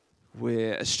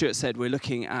As Stuart said, we're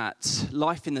looking at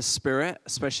life in the Spirit,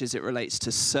 especially as it relates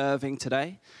to serving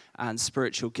today and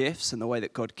spiritual gifts and the way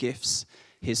that God gifts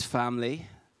his family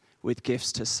with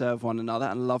gifts to serve one another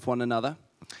and love one another.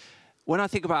 When I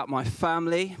think about my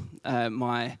family,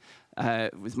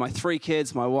 with my 3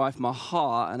 kids, my wife, my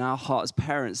heart, and our heart as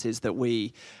parents is that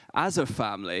we, as a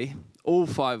family, all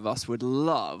 5 of us would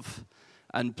love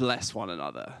and bless one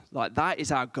another. Like, that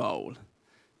is our goal.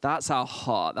 That's our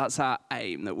heart. That's our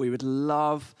aim, that we would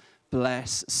love,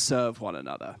 bless, serve one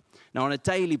another. Now, on a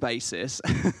daily basis,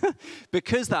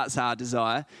 because that's our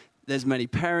desire, there's many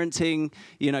parenting,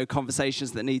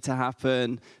 conversations that need to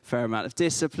happen, fair amount of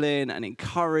discipline and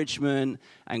encouragement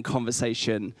and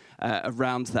conversation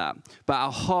around that. But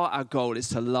our heart, our goal is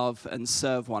to love and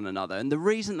serve one another. And the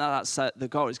reason that that's the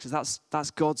goal is because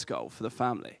that's God's goal for the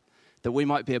family. That we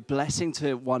might be a blessing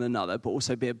to one another, but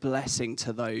also be a blessing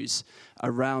to those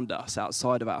around us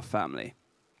outside of our family.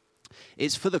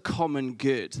 It's for the common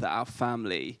good that our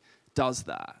family does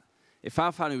that. If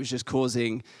our family was just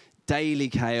causing daily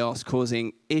chaos,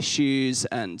 causing issues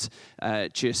and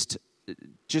just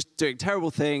doing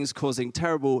terrible things, causing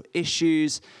terrible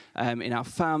issues in our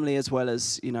family as well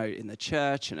as, in the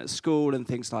church and at school and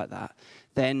things like that,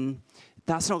 then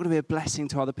that's not going to be a blessing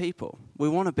to other people. We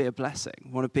want to be a blessing.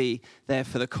 We want to be there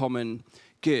for the common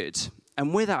good.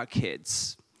 And with our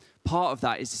kids, part of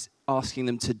that is asking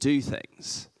them to do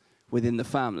things within the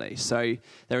family. So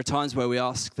there are times where we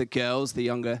ask the girls, the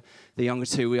younger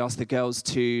 2, we ask the girls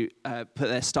to put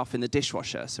their stuff in the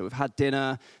dishwasher. So we've had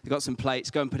dinner, they've got some plates,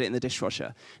 go and put it in the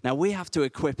dishwasher. Now we have to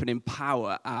equip and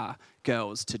empower our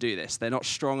girls to do this. They're not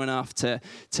strong enough to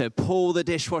pull the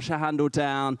dishwasher handle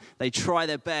down. They try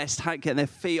their best, getting their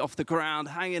feet off the ground,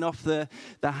 hanging off the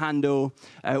handle.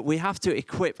 We have to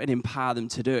equip and empower them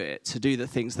to do it, to do the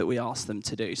things that we ask them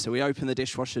to do. So we open the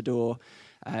dishwasher door,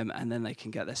 and then they can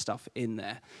get their stuff in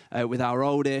there. With our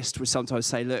oldest, we sometimes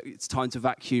say, look, it's time to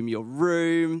vacuum your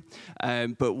room.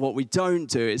 But what we don't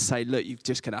do is say, look, you're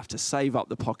just going to have to save up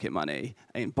the pocket money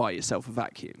and buy yourself a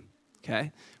vacuum.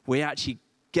 Okay? We actually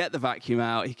get the vacuum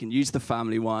out. He can use the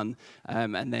family one.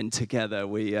 And then together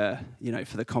we,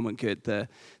 for the common good, the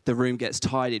room gets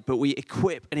tidied. But we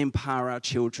equip and empower our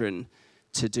children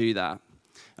to do that.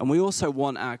 And we also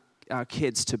want our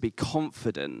kids to be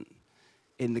confident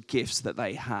in the gifts that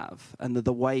they have and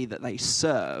the way that they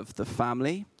serve the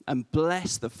family and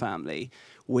bless the family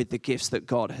with the gifts that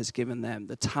God has given them,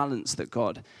 the talents that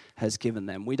God has given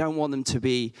them. We don't want them to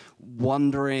be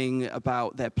wondering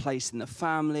about their place in the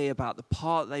family, about the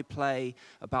part they play,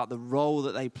 about the role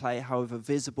that they play, however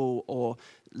visible or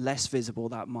less visible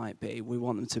that might be. We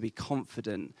want them to be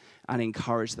confident and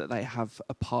encouraged that they have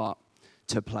a part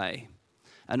to play.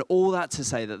 And all that to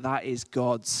say that is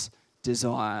God's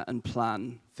desire and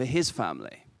plan for his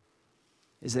family,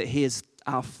 is that he is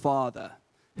our Father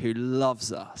who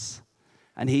loves us,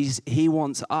 and he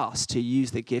wants us to use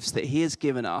the gifts that he has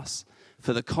given us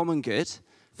for the common good,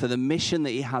 for the mission that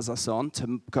he has us on,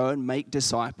 to go and make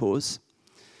disciples,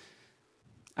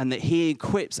 and that he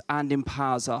equips and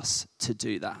empowers us to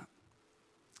do that.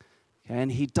 Okay?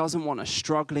 And he doesn't want us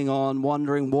struggling on,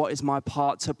 wondering, what is my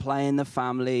part to play in the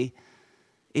family?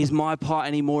 Is my part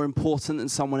any more important than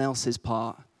someone else's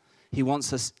part? He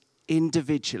wants us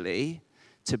individually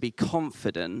to be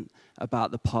confident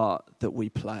about the part that we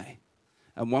play.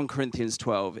 And 1 Corinthians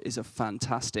 12 is a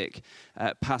fantastic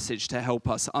passage to help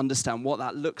us understand what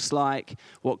that looks like,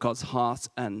 what God's heart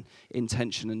and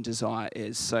intention and desire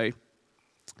is. So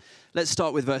let's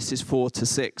start with verses 4 to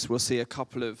 6. We'll see a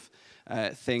couple of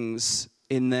things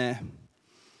in there.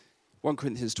 1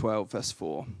 Corinthians 12, verse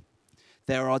 4.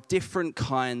 There are different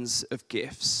kinds of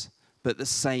gifts, but the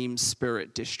same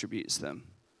Spirit distributes them.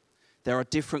 There are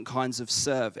different kinds of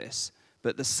service,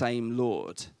 but the same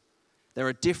Lord. There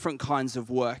are different kinds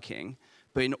of working,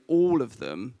 but in all of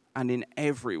them and in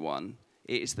everyone,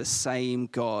 it is the same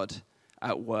God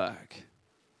at work.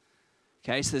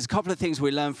 Okay, so there's a couple of things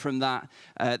we learn from that.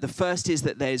 The first is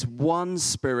that there's one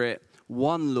Spirit,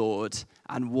 one Lord,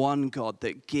 and one God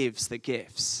that gives the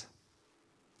gifts.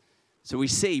 So we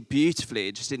see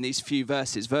beautifully just in these few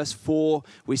verses. Verse 4,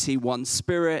 we see one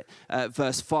Spirit.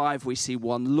 Verse 5, we see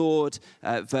one Lord.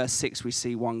 Verse 6, we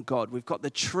see one God. We've got the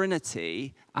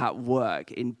Trinity at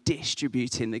work in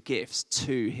distributing the gifts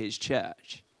to his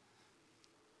church.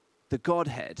 The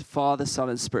Godhead, Father, Son,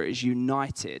 and Spirit, is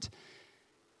united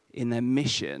in their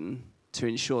mission to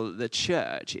ensure that the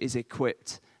church is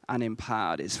equipped and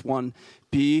empowered. It's one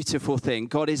beautiful thing.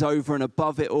 God is over and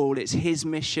above it all. It's his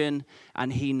mission,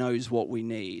 and he knows what we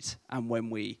need and when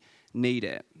we need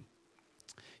it.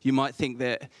 You might think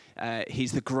that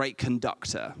he's the great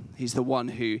conductor. He's the one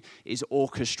who is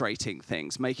orchestrating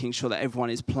things, making sure that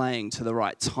everyone is playing to the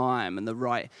right time and the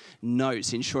right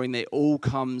notes, ensuring that it all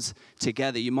comes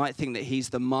together. You might think that he's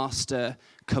the master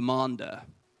commander.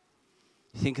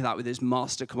 Think of that with his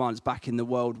master commanders back in the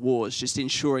world wars, just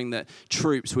ensuring that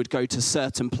troops would go to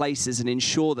certain places and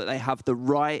ensure that they have the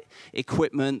right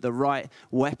equipment, the right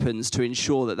weapons to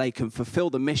ensure that they can fulfill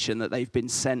the mission that they've been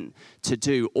sent to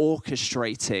do,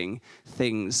 orchestrating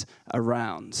things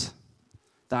around.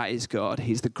 That is God.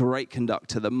 He's the great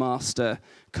conductor, the master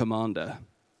commander.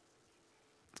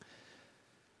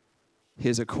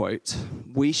 Here's a quote.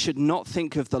 We should not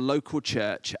think of the local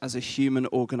church as a human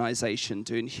organization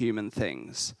doing human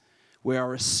things. We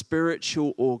are a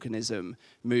spiritual organism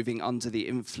moving under the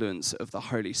influence of the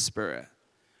Holy Spirit.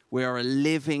 We are a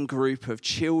living group of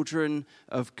children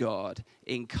of God,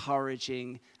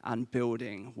 encouraging and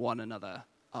building one another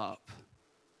up.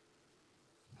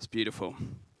 That's beautiful.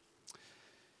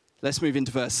 Let's move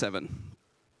into verse 7.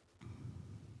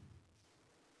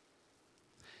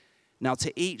 Now,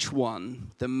 to each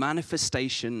one, the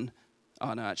manifestation...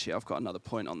 Oh, no, actually, I've got another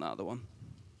point on that other one.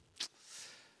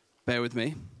 Bear with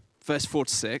me. Verse 4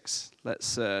 to 6.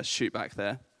 Let's shoot back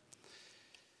there.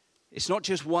 It's not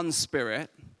just one Spirit,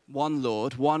 one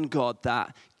Lord, one God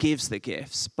that gives the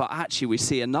gifts, but actually we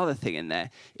see another thing in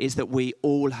there, is that we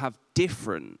all have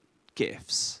different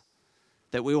gifts,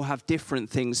 that we all have different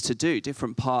things to do,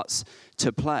 different parts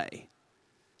to play.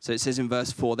 So it says in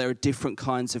verse 4, there are different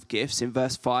kinds of gifts. In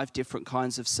verse 5, different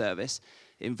kinds of service.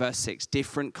 In verse 6,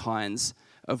 different kinds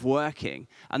of working.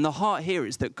 And the heart here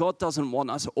is that God doesn't want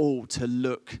us all to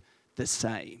look the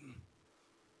same.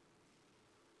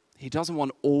 He doesn't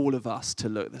want all of us to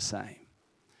look the same.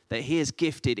 That he has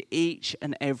gifted each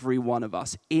and every one of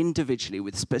us individually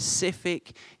with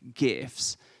specific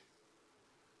gifts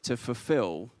to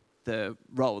fulfill the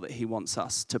role that he wants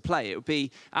us to play. It would be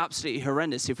absolutely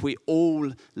horrendous if we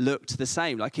all looked the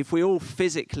same, like if we all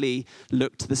physically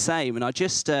looked the same. And I'm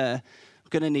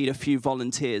going to need a few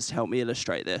volunteers to help me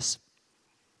illustrate this.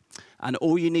 And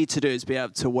all you need to do is be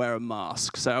able to wear a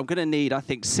mask. So I'm going to need, I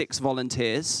think, 6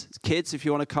 volunteers. Kids, if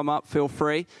you want to come up, feel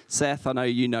free. Seth, I know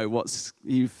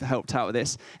you've helped out with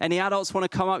this. Any adults want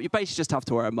to come up? You basically just have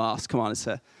to wear a mask. Come on, it's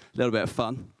a little bit of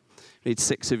fun. We need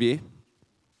 6 of you.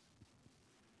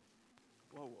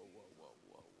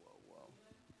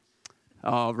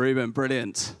 Oh, Ruben,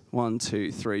 brilliant. 1,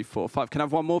 2, 3, 4, 5. Can I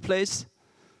have one more, please?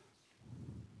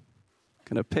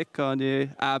 Gonna pick on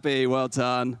you. Abby, well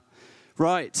done.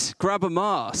 Right, grab a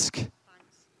mask. Thanks.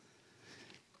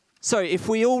 So if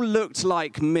we all looked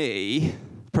like me,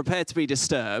 prepare to be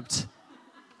disturbed.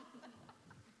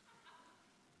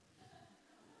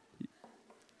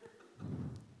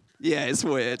 Yeah, it's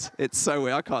weird. It's so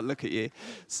weird. I can't look at you.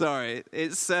 Sorry.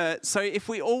 It's so if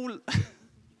we all...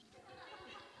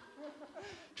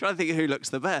 Trying to think of who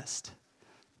looks the best.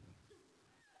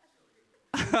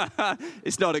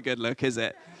 It's not a good look, is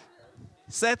it?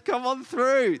 Seth, come on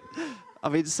through. I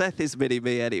mean, Seth is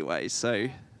mini-me anyway, so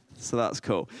that's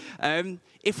cool.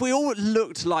 If we all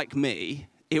looked like me,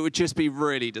 it would just be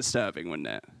really disturbing, wouldn't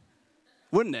it?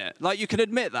 Wouldn't it? Like, you can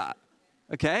admit that,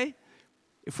 okay?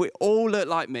 If we all looked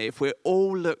like me, if we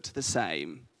all looked the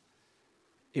same,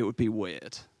 it would be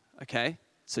weird, okay?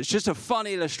 So it's just a fun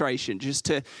illustration, just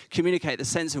to communicate the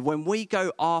sense of when we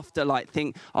go after,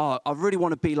 think, oh, I really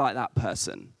want to be like that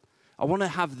person. I want to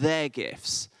have their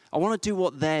gifts. I want to do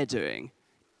what they're doing.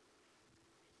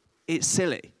 It's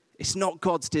silly. It's not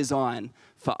God's design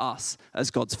for us as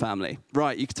God's family.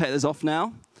 Right, you can take those off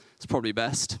now. It's probably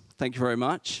best. Thank you very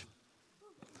much.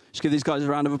 Just give these guys a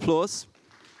round of applause.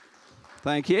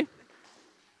 Thank you.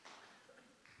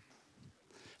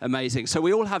 Amazing. So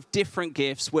we all have different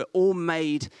gifts. We're all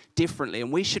made differently,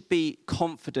 and we should be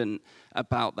confident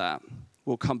about that.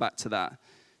 We'll come back to that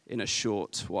in a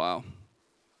short while.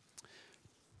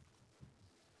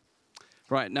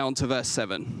 Right, now on to verse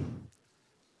 7.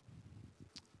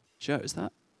 Joe,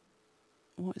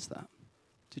 what is that?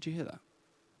 Did you hear that?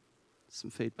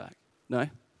 Some feedback? No?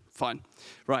 Fine.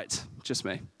 Right, just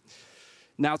me.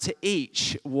 Now, to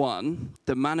each one,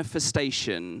 the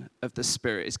manifestation of the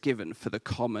Spirit is given for the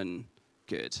common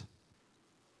good.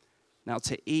 Now,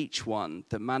 to each one,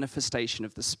 the manifestation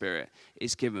of the Spirit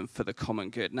is given for the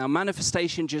common good. Now,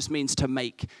 manifestation just means to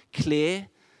make clear,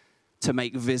 to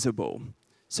make visible.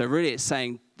 So really it's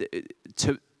saying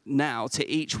to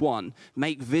each one,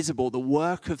 make visible the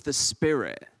work of the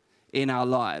Spirit in our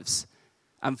lives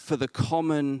and for the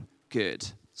common good.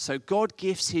 So God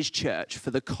gifts his church for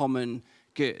the common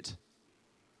good.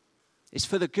 It's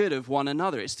for the good of one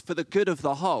another. It's for the good of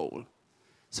the whole.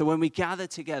 So when we gather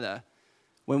together,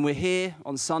 When we're here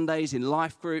on Sundays in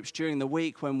life groups during the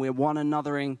week, when we're one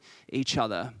anothering each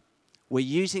other, we're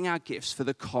using our gifts for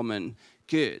the common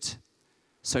good.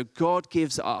 So God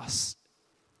gives us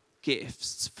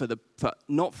gifts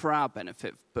not for our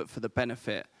benefit, but for the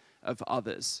benefit of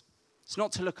others. It's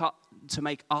not to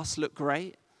make us look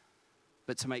great,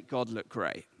 but to make God look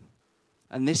great.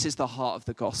 And this is the heart of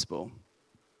the gospel.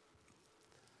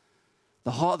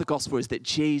 The heart of the gospel is that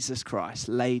Jesus Christ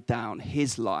laid down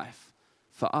his life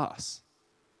for us.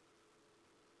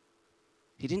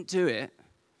 He didn't do it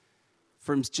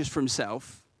just for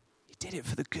himself. He did it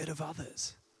for the good of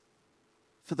others,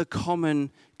 for the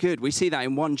common good. We see that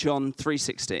in 1 John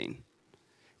 3:16.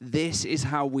 This is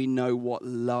how we know what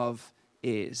love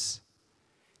is.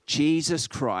 Jesus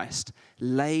Christ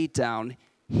laid down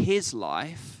his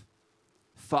life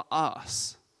for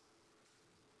us.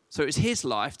 So it was his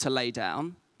life to lay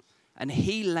down, and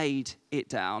he laid it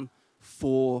down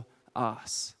for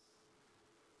us.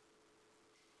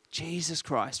 Jesus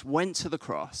Christ went to the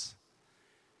cross,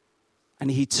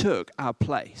 and he took our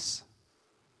place.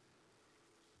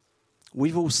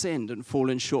 We've all sinned and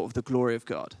fallen short of the glory of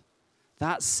God.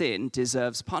 That sin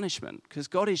deserves punishment because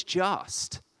God is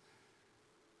just.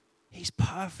 He's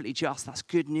perfectly just. That's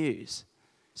good news.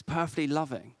 He's perfectly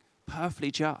loving,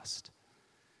 perfectly just.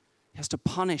 He has to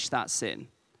punish that sin.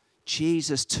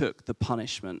 Jesus took the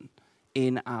punishment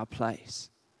in our place.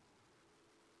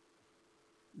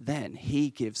 Then he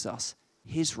gives us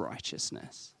his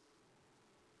righteousness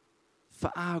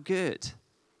for our good.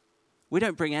 We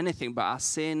don't bring anything but our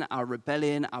sin, our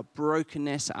rebellion, our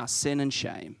brokenness, our sin and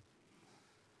shame.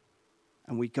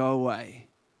 And we go away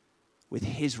with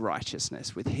his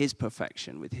righteousness, with his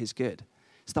perfection, with his good.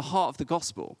 It's the heart of the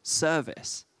gospel: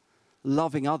 service,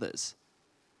 loving others,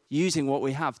 using what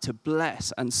we have to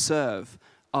bless and serve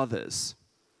others.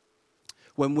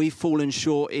 When we've fallen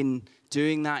short in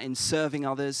doing that, in serving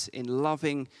others, in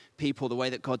loving people the way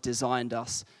that God designed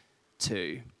us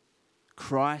to,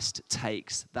 Christ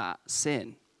takes that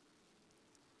sin.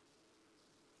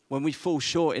 When we fall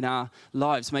short in our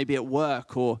lives, maybe at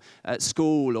work or at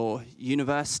school or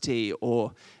university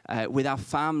or with our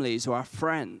families or our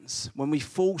friends, when we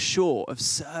fall short of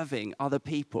serving other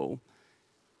people,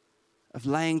 of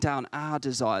laying down our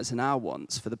desires and our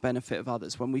wants for the benefit of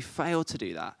others, when we fail to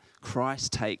do that,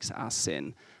 Christ takes our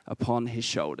sin upon his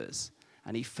shoulders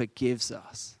and he forgives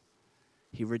us.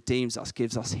 He redeems us,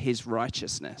 gives us his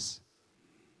righteousness.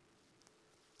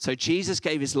 So Jesus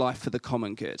gave his life for the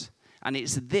common good. And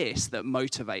it's this that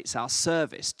motivates our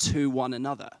service to one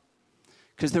another.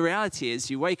 Because the reality is,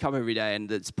 you wake up every day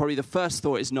and it's probably the first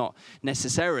thought is not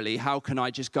necessarily, how can I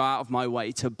just go out of my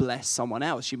way to bless someone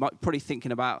else? You might probably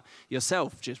thinking about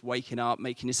yourself, just waking up,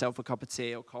 making yourself a cup of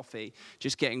tea or coffee,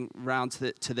 just getting round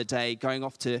to the day, going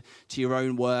off to your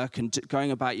own work and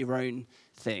going about your own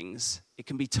things. It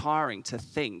can be tiring to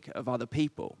think of other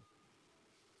people.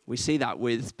 We see that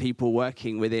with people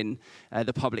working within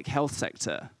the public health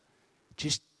sector.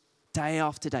 Just day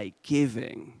after day,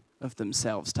 giving of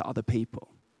themselves to other people.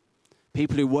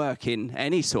 People who work in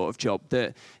any sort of job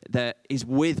that is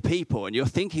with people, and you're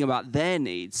thinking about their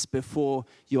needs before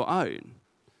your own.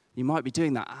 You might be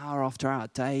doing that hour after hour,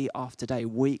 day after day,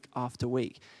 week after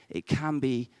week. It can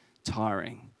be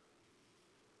tiring.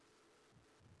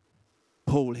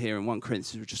 Paul here in 1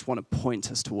 Corinthians would just want to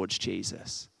point us towards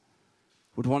Jesus.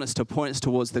 Would want us to point us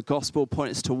towards the gospel, point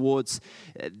us towards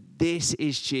this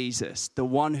is Jesus, the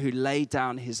one who laid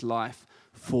down his life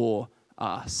for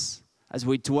us. As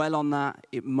we dwell on that,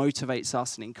 it motivates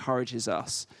us and encourages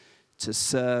us to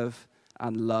serve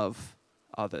and love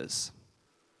others.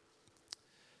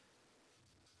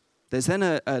 There's then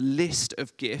a list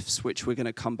of gifts, which we're going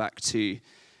to come back to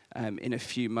in a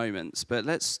few moments. But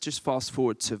let's just fast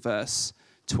forward to verse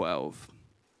 12.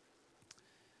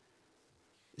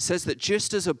 It says that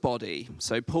just as a body,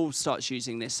 so Paul starts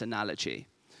using this analogy,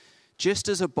 just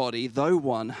as a body, though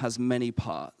one has many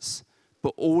parts,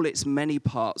 but all its many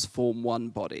parts form one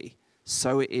body,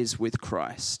 so it is with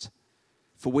Christ.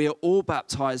 For we are all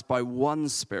baptized by one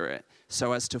Spirit,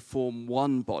 so as to form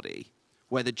one body,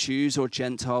 whether Jews or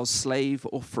Gentiles, slave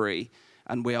or free,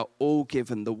 and we are all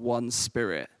given the one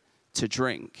Spirit to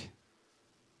drink.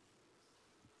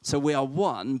 So we are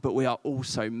one, but we are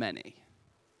also many.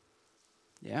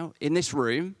 Yeah, in this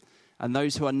room, and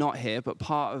those who are not here, but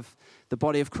part of the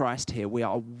body of Christ here, we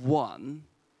are one,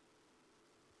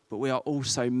 but we are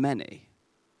also many.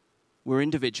 We're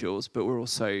individuals, but we're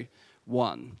also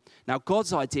one. Now,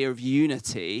 God's idea of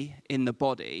unity in the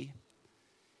body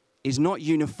is not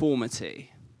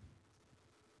uniformity.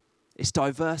 It's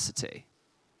diversity.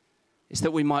 It's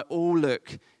that we might all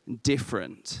look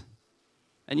different.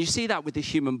 And you see that with the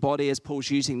human body, as Paul's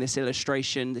using this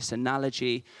illustration, this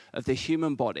analogy of the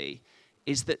human body,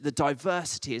 is that the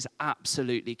diversity is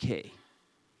absolutely key.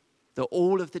 That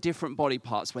all of the different body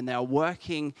parts, when they are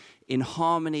working in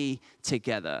harmony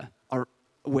together,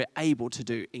 we're able to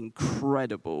do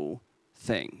incredible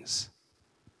things.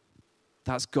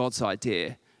 That's God's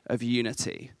idea of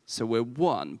unity. So we're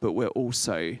one, but we're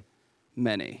also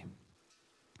many.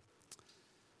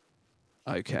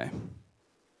 Okay.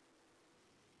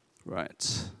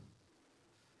 Right.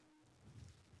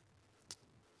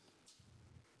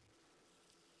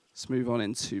 Let's move on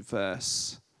into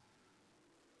verse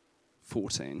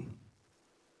 14.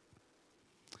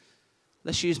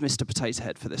 Let's use Mr. Potato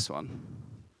Head for this one.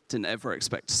 Didn't ever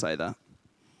expect to say that.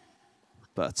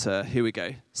 But here we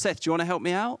go. Seth, do you want to help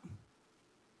me out?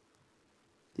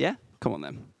 Yeah? Come on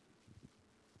then.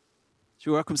 Should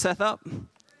we welcome Seth up?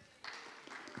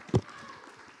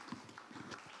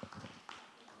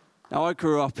 Now, I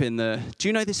grew up in the... Do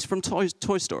you know this is from Toy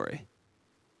Story?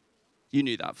 You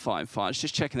knew that. Fine. I was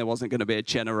just checking there wasn't going to be a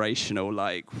generational,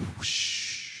 like,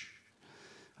 whoosh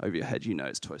over your head. You know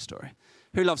it's Toy Story.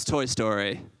 Who loves Toy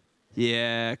Story?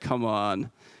 Yeah, come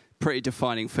on. Pretty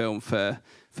defining film for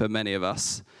many of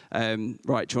us.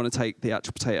 Right, do you want to take the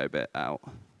actual potato bit out?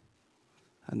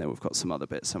 And then we've got some other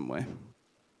bits somewhere.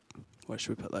 Where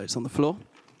should we put those? On the floor?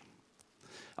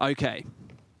 Okay.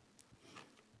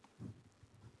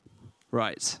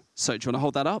 Right, so do you want to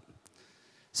hold that up?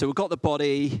 So we've got the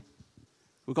body,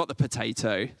 we've got the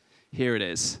potato. Here it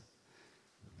is.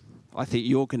 I think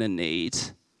you're going to need,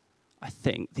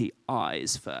 the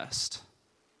eyes first.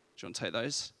 Do you want to take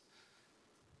those?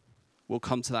 We'll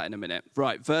come to that in a minute.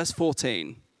 Right, verse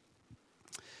 14.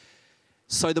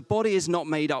 So the body is not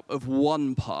made up of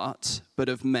one part, but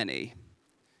of many.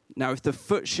 Now, if the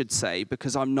foot should say,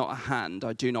 because I'm not a hand,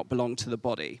 I do not belong to the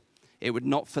body, it would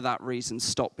not for that reason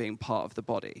stop being part of the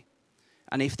body.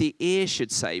 And if the ear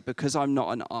should say, because I'm not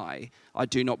an eye, I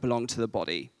do not belong to the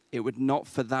body, it would not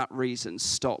for that reason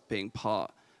stop being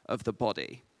part of the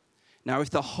body. Now,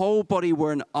 if the whole body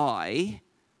were an eye,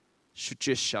 should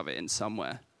just shove it in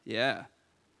somewhere. Yeah.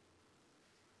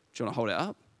 Do you want to hold it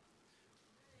up?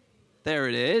 There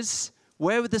it is.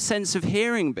 Where would the sense of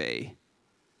hearing be?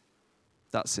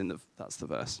 That's the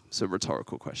verse. It's a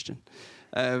rhetorical question.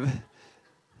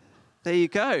 There you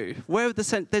go. Where would the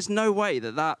sense? There's no way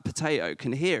that potato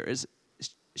can hear. It's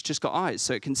just got eyes,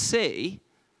 so it can see,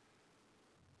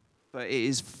 but it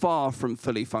is far from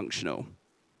fully functional.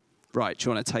 Right, do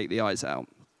you want to take the eyes out?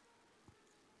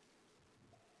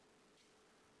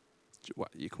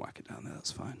 You can whack it down there,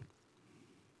 that's fine. Do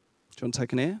you want to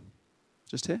take an ear?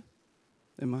 Just here?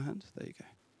 In my hand? There you go.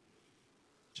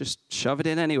 Just shove it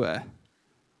in anywhere.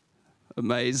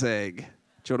 Amazing. Do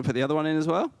you want to put the other one in as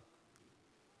well?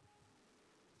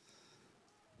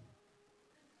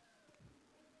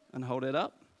 And hold it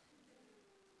up.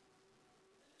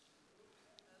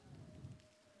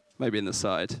 Maybe in the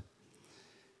side.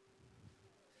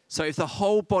 So if the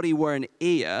whole body were an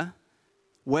ear,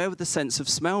 where would the sense of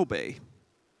smell be?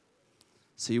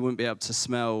 So you wouldn't be able to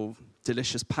smell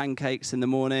delicious pancakes in the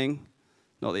morning.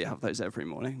 Not that you have those every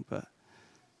morning, but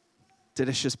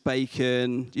delicious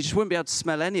bacon. You just wouldn't be able to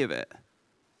smell any of it.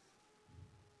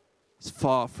 It's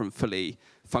far from fully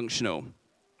functional.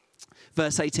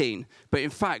 Verse 18, but in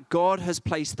fact, God has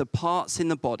placed the parts in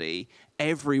the body,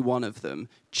 every one of them,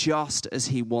 just as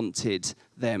he wanted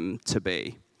them to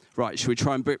be. Right, should we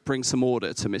try and bring some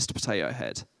order to Mr. Potato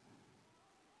Head?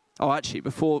 Oh, actually,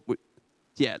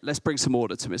 let's bring some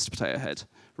order to Mr. Potato Head.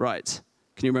 Right,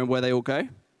 can you remember where they all go?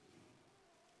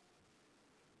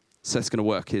 Seth's going to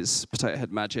work his potato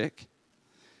head magic.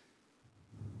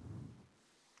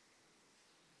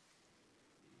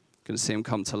 Going to see him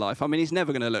come to life. I mean, he's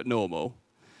never going to look normal,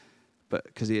 but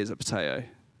because he is a potato.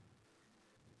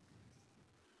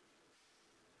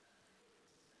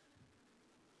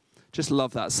 Just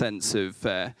love that sense of,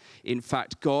 in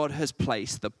fact, God has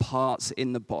placed the parts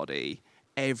in the body,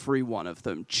 every one of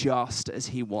them, just as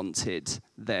he wanted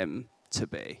them to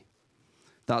be.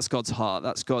 That's God's heart.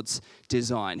 That's God's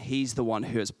design. He's the one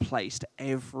who has placed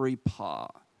every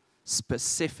part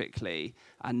specifically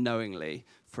and knowingly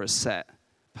for a set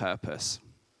purpose.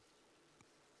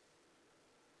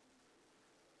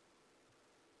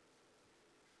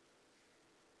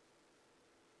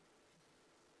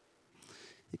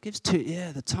 It gives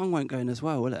the tongue won't go in as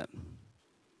well, will it?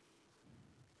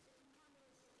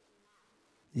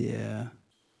 Yeah.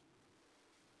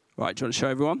 Right, do you want to show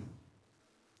everyone?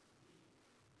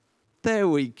 There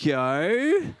we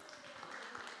go.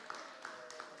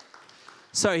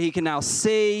 So he can now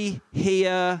see,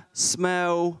 hear,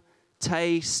 smell,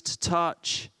 taste,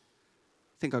 touch.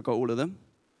 think I got all of them.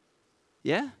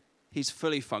 Yeah? He's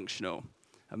fully functional.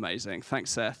 Amazing. Thanks,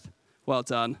 Seth. Well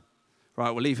done. Right,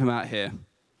 we'll leave him out here.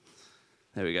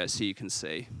 There we go, so you can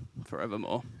see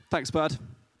forevermore. Thanks, bud.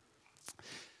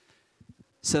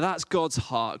 So that's God's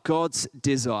heart, God's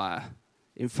desire.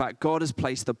 In fact, God has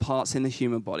placed the parts in the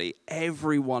human body,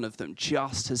 every one of them,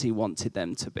 just as he wanted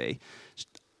them to be.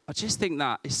 I just think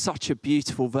that is such a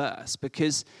beautiful verse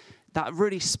because that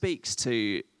really speaks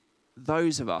to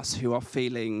those of us who are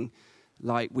feeling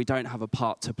like we don't have a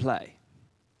part to play,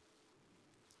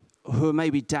 who are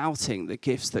maybe doubting the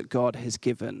gifts that God has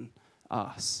given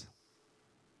us.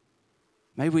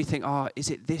 Maybe we think, is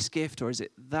it this gift or is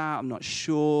it that? I'm not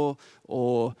sure.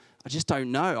 Or I just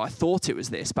don't know. I thought it was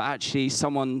this, but actually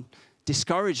someone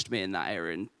discouraged me in that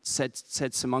area and said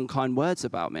some unkind words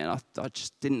about me. And I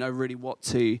just didn't know really what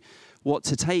to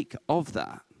take of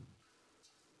that.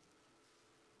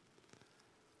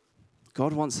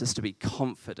 God wants us to be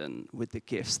confident with the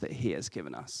gifts that he has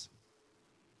given us.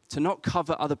 To not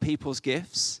cover other people's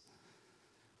gifts,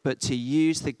 but to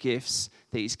use the gifts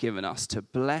that he's given us to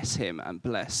bless him and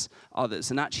bless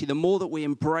others. And actually, the more that we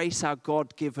embrace our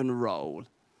God-given role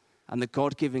and the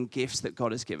God-given gifts that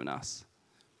God has given us,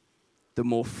 the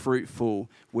more fruitful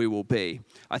we will be.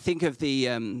 I think of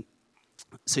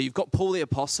so you've got Paul the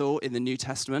Apostle in the New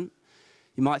Testament.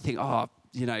 You might think,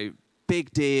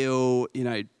 big deal,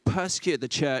 persecuted the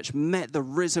church, met the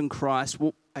risen Christ,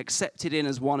 accepted in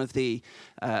as one of the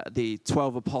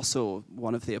 12 apostles,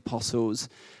 one of the apostles.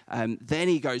 Then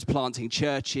he goes planting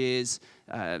churches,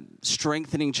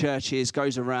 strengthening churches,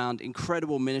 goes around,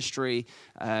 incredible ministry,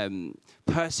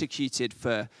 persecuted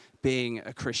for being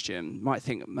a Christian. Might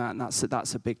think, man,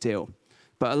 that's a big deal.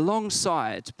 But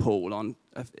alongside Paul,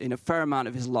 in a fair amount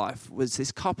of his life, was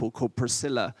this couple called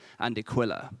Priscilla and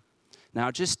Aquila. Now,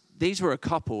 these were a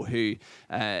couple who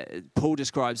Paul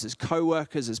describes as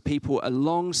co-workers, as people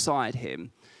alongside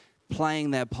him,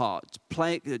 playing their part,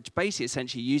 basically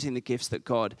essentially using the gifts that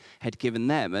God had given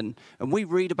them. And we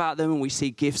read about them and we see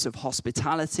gifts of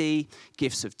hospitality,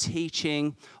 gifts of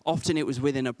teaching. Often it was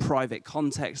within a private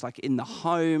context, like in the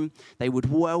home. They would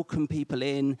welcome people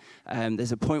in.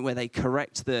 There's a point where they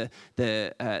correct the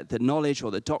knowledge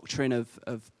or the doctrine of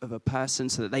a person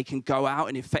so that they can go out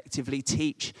and effectively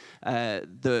teach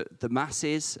the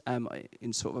masses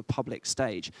in sort of a public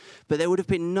stage. But there would have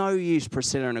been no use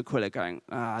Priscilla and Aquila going,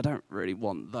 I don't really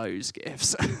want those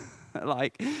gifts.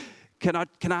 Like, can I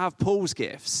have Paul's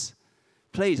gifts?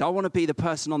 Please, I want to be the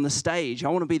person on the stage. I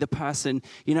want to be the person,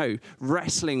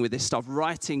 wrestling with this stuff,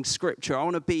 writing scripture. I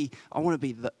want to be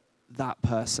that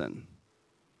person.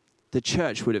 The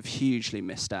church would have hugely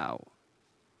missed out.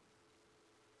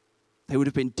 They would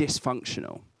have been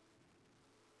dysfunctional,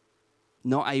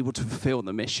 not able to fulfill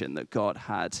the mission that God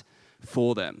had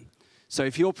for them. So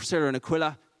if you're Priscilla and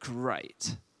Aquila,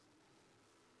 great.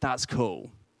 That's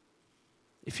cool.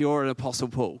 If you're an Apostle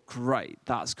Paul, great.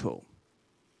 That's cool.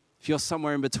 If you're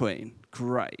somewhere in between,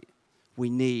 great. We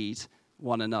need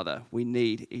one another. We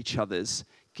need each other's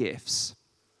gifts.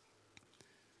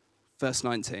 Verse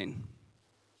 19.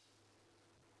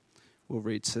 We'll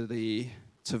read to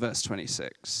verse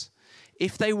 26.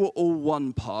 If they were all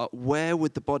one part, where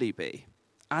would the body be?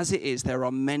 As it is, there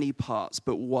are many parts,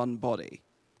 but one body.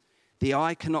 The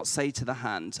eye cannot say to the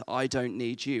hand, I don't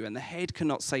need you. And the head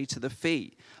cannot say to the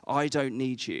feet, I don't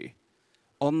need you.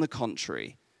 On the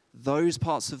contrary, those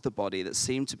parts of the body that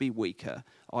seem to be weaker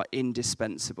are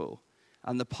indispensable.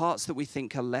 And the parts that we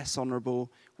think are less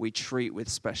honorable, we treat with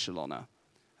special honor.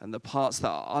 And the parts that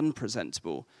are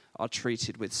unpresentable are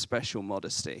treated with special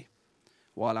modesty,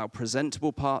 while our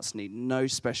presentable parts need no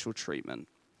special treatment.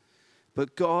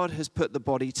 But God has put the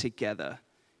body together,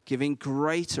 giving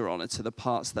greater honor to the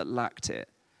parts that lacked it,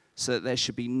 so that there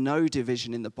should be no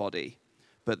division in the body,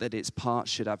 but that its parts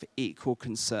should have equal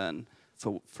concern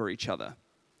for each other.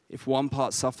 If one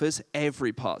part suffers,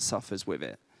 every part suffers with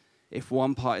it. If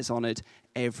one part is honored,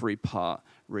 every part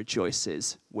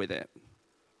rejoices with it.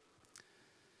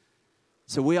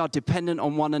 So we are dependent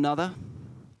on one another.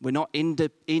 We're not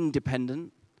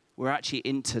independent. We're actually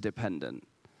interdependent.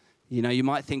 You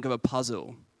might think of a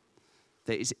puzzle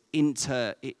that is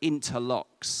it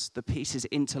interlocks. The pieces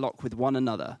interlock with one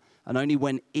another. And only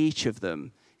when each of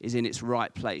them is in its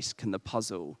right place can the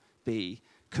puzzle be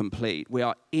complete. We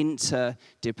are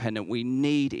interdependent. We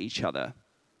need each other.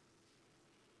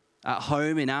 At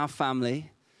home, in our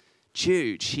family,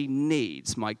 Jude, she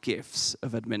needs my gifts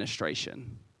of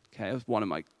administration. Okay, it was one of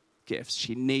my gifts.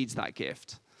 She needs that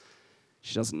gift.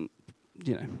 She doesn't,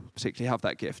 particularly have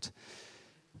that gift.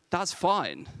 That's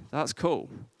fine. That's cool.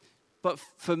 But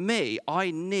for me, I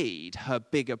need her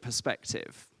bigger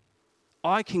perspective.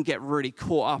 I can get really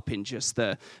caught up in just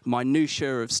the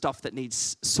minutiae of stuff that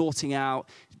needs sorting out,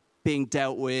 being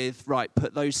dealt with, right,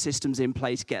 put those systems in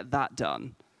place, get that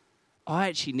done. I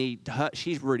actually need her.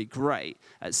 She's really great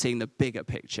at seeing the bigger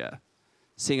picture,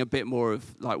 seeing a bit more of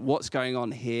like what's going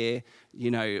on here,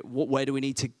 where do we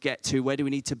need to get to, where do we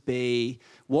need to be,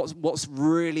 what's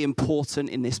really important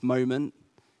in this moment,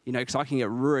 because I can get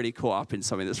really caught up in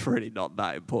something that's really not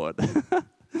that important.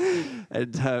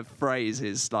 And her phrase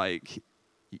is like,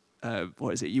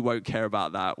 what is it? You won't care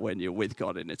about that when you're with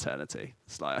God in eternity.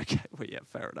 It's like, okay, well, yeah,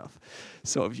 fair enough.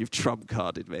 Sort of, you've trump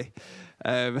carded me.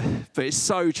 But it's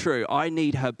so true. I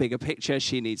need her bigger picture.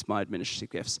 She needs my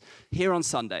administrative gifts. Here on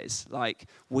Sundays, like,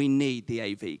 we need the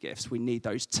AV gifts. We need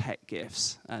those tech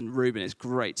gifts. And Ruben, it's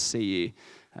great to see you.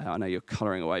 I know you're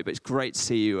colouring away, but it's great to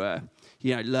see you,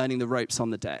 learning the ropes on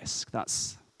the desk.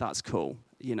 That's cool.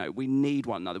 We need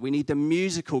one another. We need the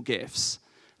musical gifts.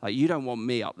 Like, you don't want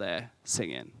me up there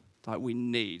singing. Like, we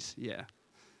need, yeah.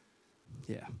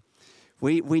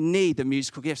 We need the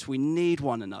musical gifts. We need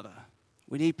one another.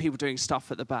 We need people doing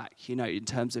stuff at the back, in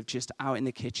terms of just out in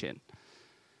the kitchen,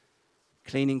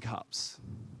 cleaning cups,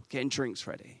 getting drinks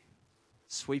ready,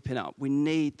 sweeping up. We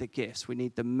need the gifts. We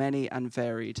need the many and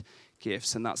varied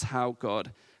gifts, and that's how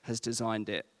God has designed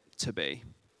it to be.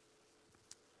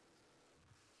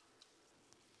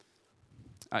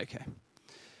 Okay.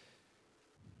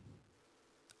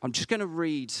 I'm just going to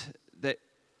read that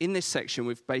in this section,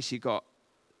 we've basically got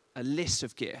a list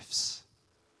of gifts.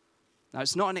 Now,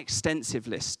 it's not an extensive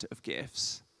list of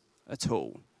gifts at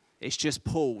all. It's just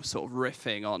Paul sort of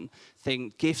riffing on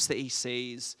gifts that he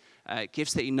sees,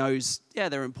 gifts that he knows,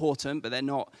 they're important, but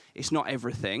it's not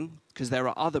everything, because there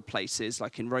are other places,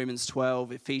 like in Romans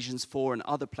 12, Ephesians 4, and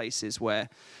other places where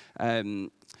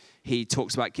he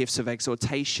talks about gifts of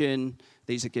exhortation.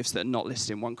 These are gifts that are not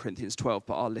listed in 1 Corinthians 12,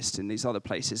 but are listed in these other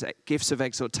places. Gifts of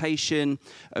exhortation,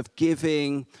 of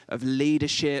giving, of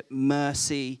leadership,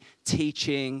 mercy,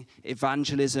 teaching,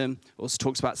 evangelism. Also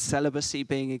talks about celibacy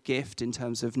being a gift in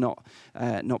terms of not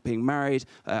being married.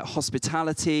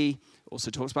 Hospitality.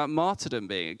 Also talks about martyrdom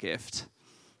being a gift.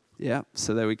 Yeah,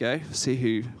 so there we go. See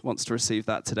who wants to receive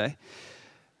that today.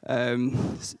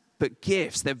 But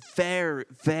gifts, they're very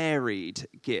varied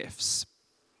gifts.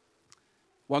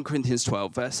 1 Corinthians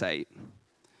 12, verse 8,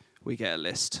 we get a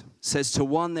list. It says, to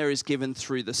one there is given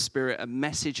through the Spirit a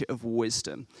message of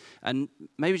wisdom. And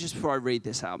maybe just before I read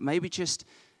this out, I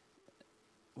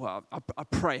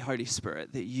pray, Holy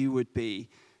Spirit, that you would be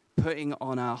putting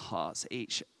on our hearts,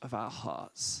 each of our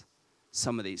hearts,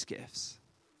 some of these gifts.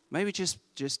 Maybe just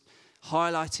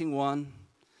highlighting one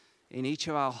in each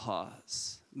of our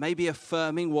hearts. Maybe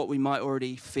affirming what we might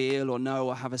already feel or know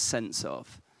or have a sense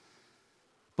of.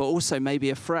 But also maybe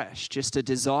afresh, just a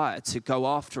desire to go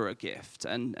after a gift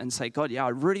and say, God, I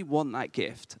really want that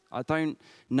gift. I don't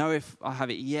know if I have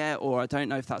it yet, or I don't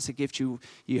know if that's a gift you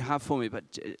have for me, but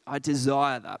I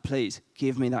desire that. Please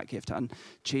give me that gift. And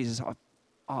Jesus, I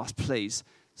ask, please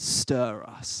stir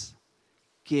us,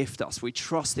 gift us. We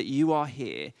trust that you are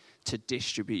here to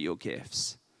distribute your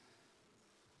gifts.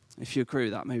 If you agree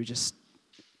with that, maybe just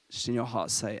in your heart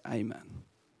say amen.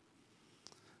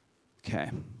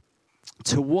 Okay.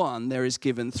 To one, there is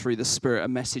given through the Spirit a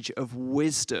message of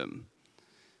wisdom.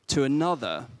 To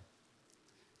another,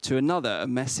 a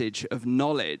message of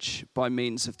knowledge by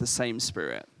means of the same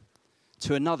Spirit.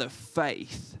 To another,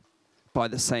 faith by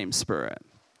the same Spirit.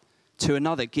 To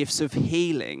another, gifts of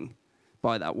healing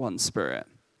by that one Spirit.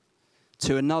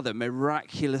 To another,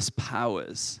 miraculous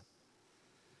powers.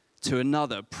 To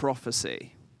another,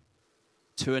 prophecy.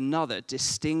 To another,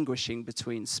 distinguishing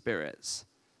between spirits.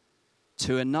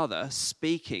 To another,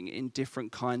 speaking in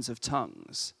different kinds of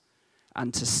tongues.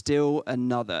 And to still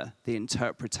another, the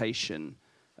interpretation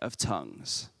of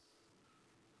tongues.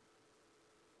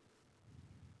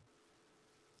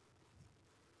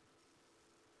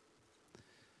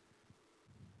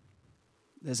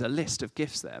 There's a list of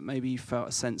gifts there. Maybe you felt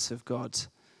a sense of God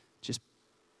just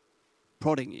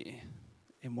prodding you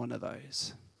in one of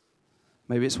those.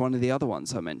 Maybe it's one of the other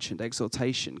ones I mentioned,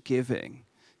 exhortation, giving,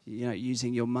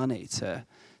 using your money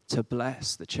to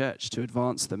bless the church, to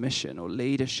advance the mission, or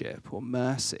leadership, or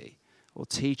mercy, or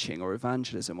teaching, or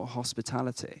evangelism, or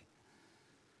hospitality.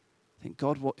 I think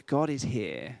God is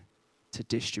here to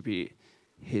distribute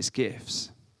his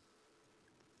gifts.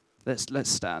 Let's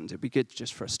stand. It'd be good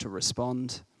just for us to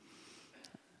respond.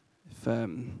 If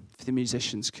the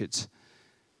musicians could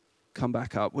come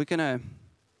back up, we're gonna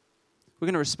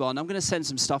respond. I'm gonna send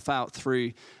some stuff out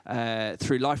through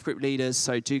life group leaders.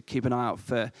 So do keep an eye out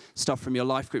for stuff from your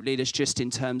life group leaders. Just in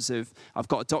terms of, I've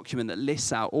got a document that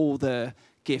lists out all the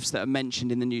gifts that are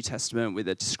mentioned in the New Testament with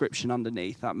a description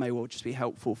underneath. That may well just be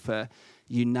helpful for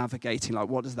you navigating, like,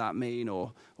 what does that mean,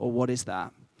 or what is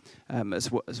that,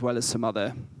 as well as some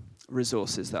other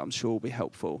resources that I'm sure will be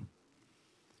helpful.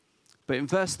 But in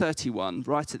verse 31,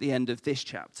 right at the end of this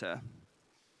chapter,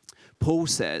 Paul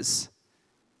says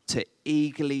to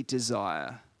eagerly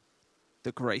desire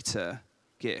the greater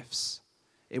gifts.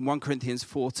 In 1 Corinthians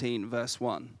 14, verse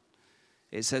 1,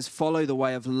 it says, follow the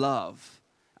way of love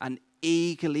and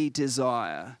eagerly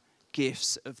desire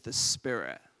gifts of the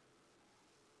Spirit.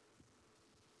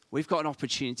 We've got an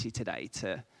opportunity today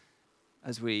to,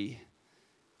 as we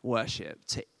worship,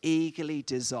 to eagerly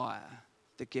desire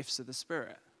the gifts of the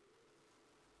Spirit.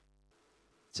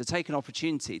 To take an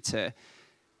opportunity to,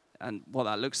 and what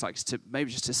that looks like is to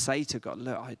maybe just to say to God,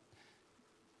 look,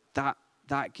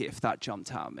 that gift, that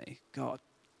jumped out at me. God,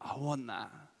 I want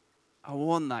that. I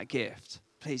want that gift.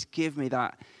 Please give me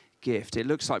that gift. It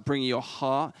looks like bringing your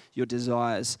heart, your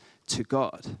desires to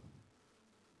God.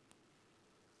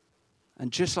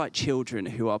 And just like children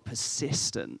who are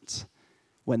persistent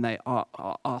when they are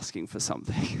asking for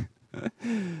something,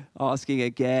 asking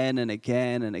again and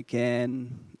again and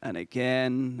again and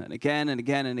again and again and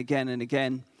again and again and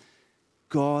again,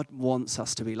 God wants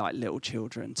us to be like little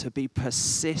children, to be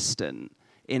persistent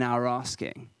in our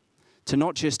asking. To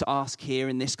not just ask here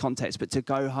in this context, but to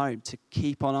go home, to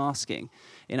keep on asking.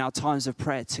 In our times of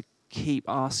prayer, to keep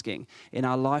asking. In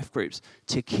our life groups,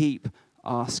 to keep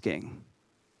asking.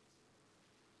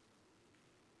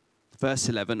 Verse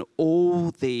 11,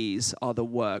 all these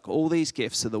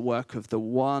gifts are the work of the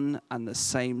one and the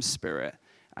same Spirit,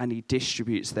 and he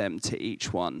distributes them to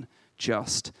each one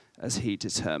just as he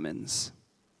determines.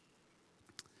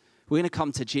 We're going to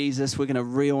come to Jesus. We're going to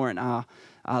reorient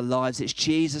our lives. It's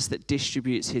Jesus that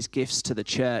distributes his gifts to the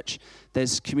church.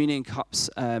 There's communion cups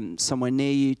somewhere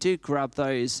near you. Do grab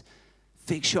those.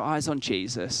 Fix your eyes on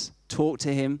Jesus. Talk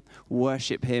to him.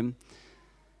 Worship him.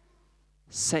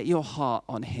 Set your heart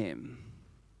on him.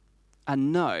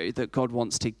 And know that God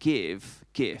wants to give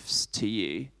gifts to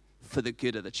you for the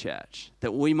good of the church.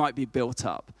 That we might be built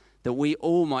up. That we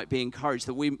all might be encouraged.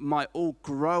 That we might all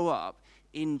grow up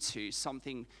into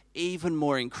something even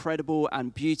more incredible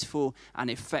and beautiful and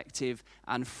effective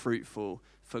and fruitful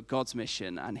for God's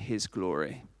mission and his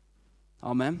glory.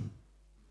 Amen.